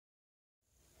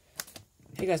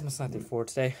Hey guys, Mailday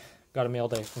today. Got a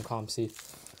Mailday from COMC.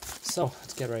 So,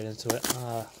 let's get right into it.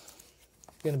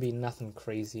 Gonna be nothing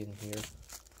crazy in here.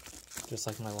 Just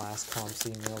like my last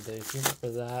COMC Mailday. If you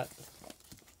remember that,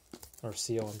 or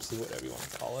COMC, whatever you want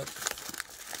to call it.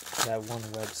 That one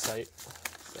website.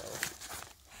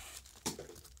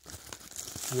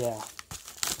 So, yeah.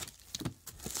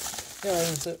 Yeah,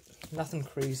 that's it. Nothing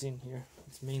crazy in here.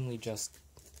 It's mainly just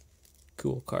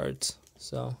cool cards.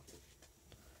 So,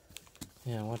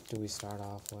 yeah, what do we start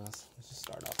off with? Let's just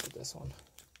start off with this one.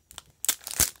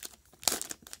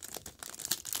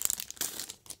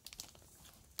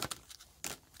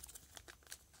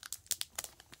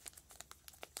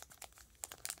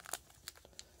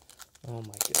 Oh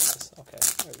my goodness. Okay,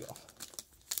 there we go.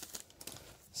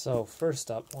 So,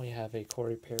 first up, we have a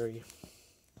Corey Perry.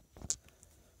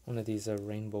 One of these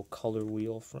rainbow color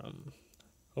wheel from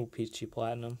OPC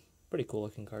Platinum. Pretty cool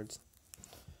looking cards.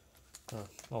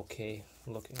 Okay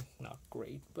looking. Not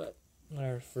great, but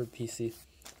they're for PC.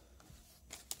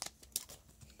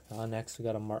 Next, we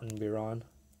got a Martin Biron.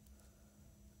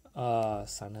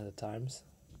 Sign of the Times.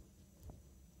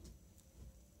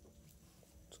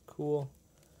 It's cool.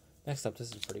 Next up,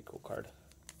 this is a pretty cool card.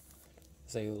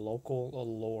 It's a local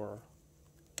allure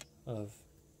of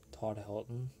Todd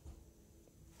Helton.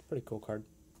 Pretty cool card.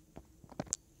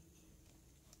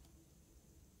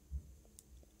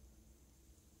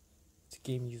 It's a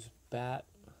game used bat.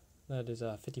 That is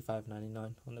 $55.99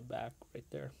 on the back right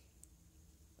there.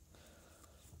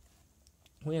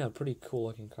 Well, yeah, pretty cool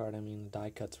looking card. I mean, the die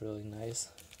cut's really nice.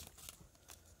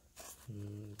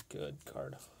 Good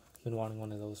card. Been wanting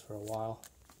one of those for a while.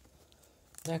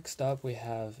 Next up, we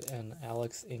have an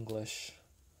Alex English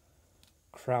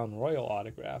Crown Royal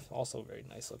autograph. Also a very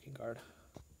nice looking card.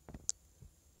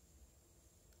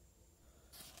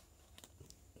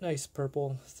 Nice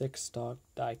purple, thick stock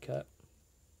die cut.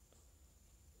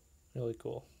 Really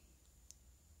cool.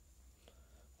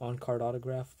 On card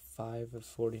autograph, 5 of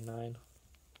 49.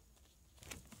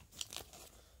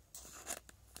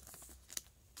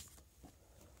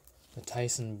 The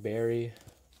Tyson Berry.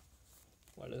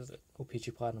 What is it?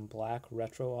 OPC Platinum Black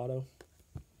Retro Auto.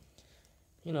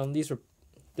 You know, this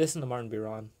and the Martin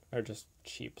Biron are just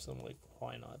cheap, so I'm like,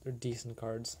 why not? They're decent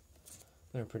cards.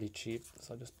 They're pretty cheap,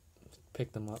 so I just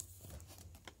pick them up.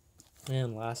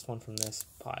 And last one from this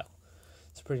pile.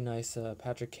 It's a pretty nice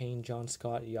Patrick Kane, John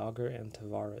Scott, Yager, and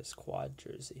Tavares quad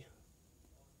jersey.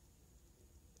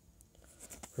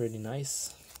 Pretty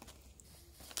nice.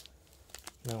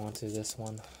 Now on to this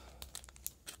one.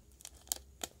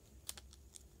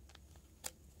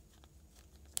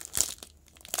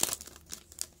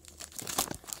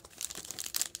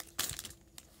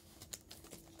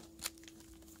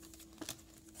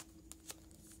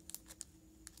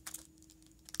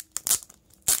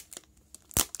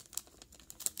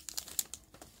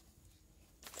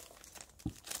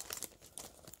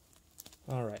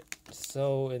 Alright,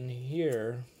 so in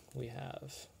here we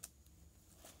have,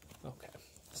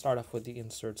 start off with the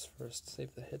inserts first,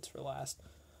 save the hits for last.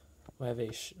 We have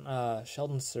a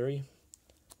Sheldon Surrey,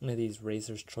 one of these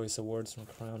Razor's Choice Awards from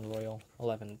Crown Royal,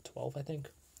 11-12 I think,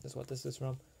 is what this is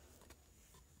from.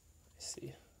 Let's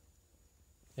see.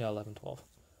 Yeah, 11-12.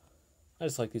 I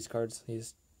just like these cards,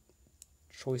 these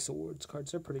Choice Awards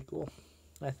cards, they're pretty cool,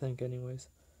 I think anyways.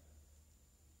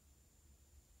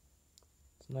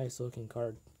 Nice looking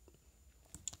card.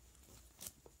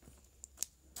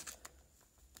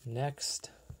 Next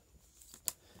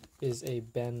is a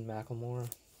Ben McLemore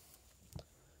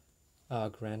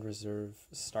Grand Reserve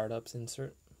Startups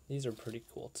insert. These are pretty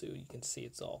cool too. You can see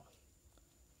it's all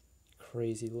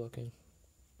crazy looking.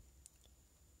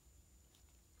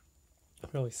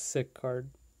 Really sick card.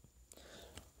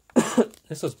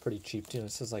 This was pretty cheap too.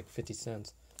 This is like 50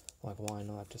 cents. Like, why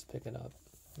not just pick it up?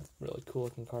 Really cool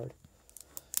looking card.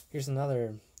 Here's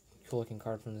another cool looking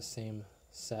card from the same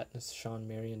set. It's Sean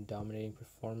Marion Dominating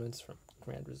Performance from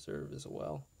Grand Reserve as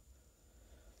well.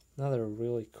 Another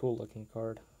really cool looking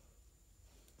card.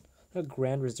 The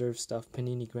Grand Reserve stuff,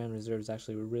 Panini Grand Reserve, is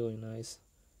actually really nice.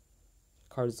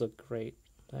 Cards look great.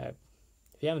 If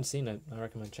you haven't seen it, I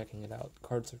recommend checking it out.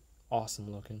 Cards are awesome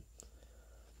looking.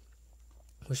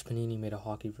 Wish Panini made a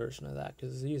hockey version of that,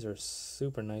 because these are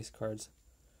super nice cards.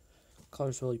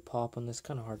 Colors really pop on this,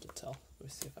 kind of hard to tell. Let me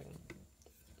see if I can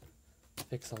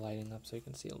fix the lighting up so you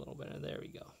can see a little bit. There we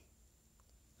go.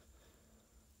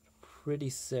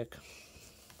 Pretty sick.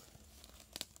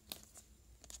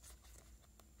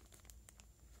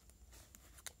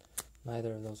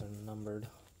 Neither of those are numbered.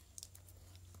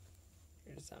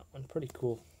 Here's that one. Pretty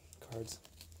cool cards.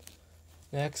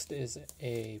 Next is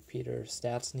a Peter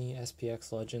Stastny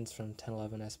SPX Legends from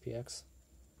 1011 SPX.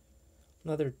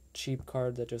 Another cheap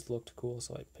card that just looked cool,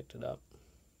 so I picked it up.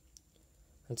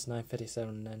 It's $9.57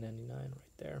 and $9.99 right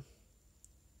there.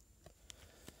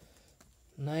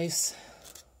 Nice.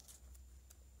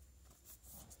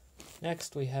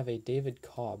 Next, we have a David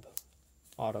Cobb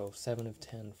auto 7 of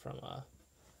 10 from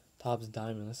Topps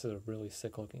Diamond. This is a really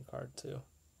sick looking card too.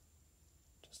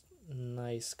 Just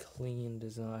nice, clean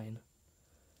design.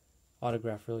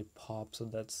 Autograph really pops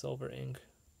with that silver ink.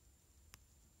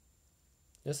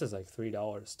 This is like $3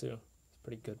 too. It's a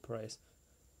pretty good price.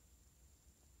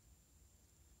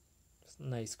 Just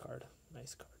nice card.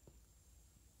 Nice card.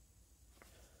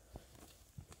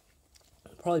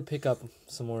 I'll probably pick up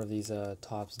some more of these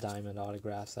Topps Diamond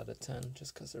autographs out of 10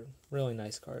 just because they're really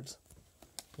nice cards.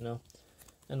 You know?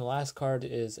 And the last card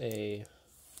is a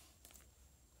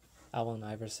Allen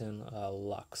Iverson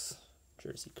Lux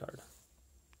jersey card.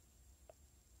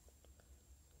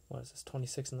 What is this?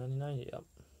 $26.99? Yep.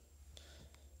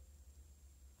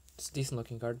 It's a decent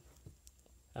looking card.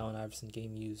 Allen Iverson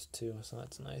game used too, so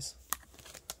that's nice.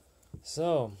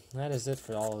 So that is it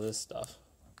for all of this stuff.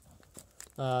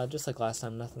 Just like last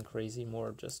time, nothing crazy, more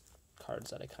of just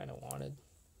cards that I kind of wanted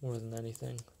more than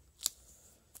anything.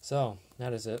 So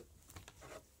that is it.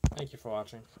 Thank you for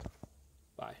watching.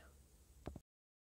 Bye.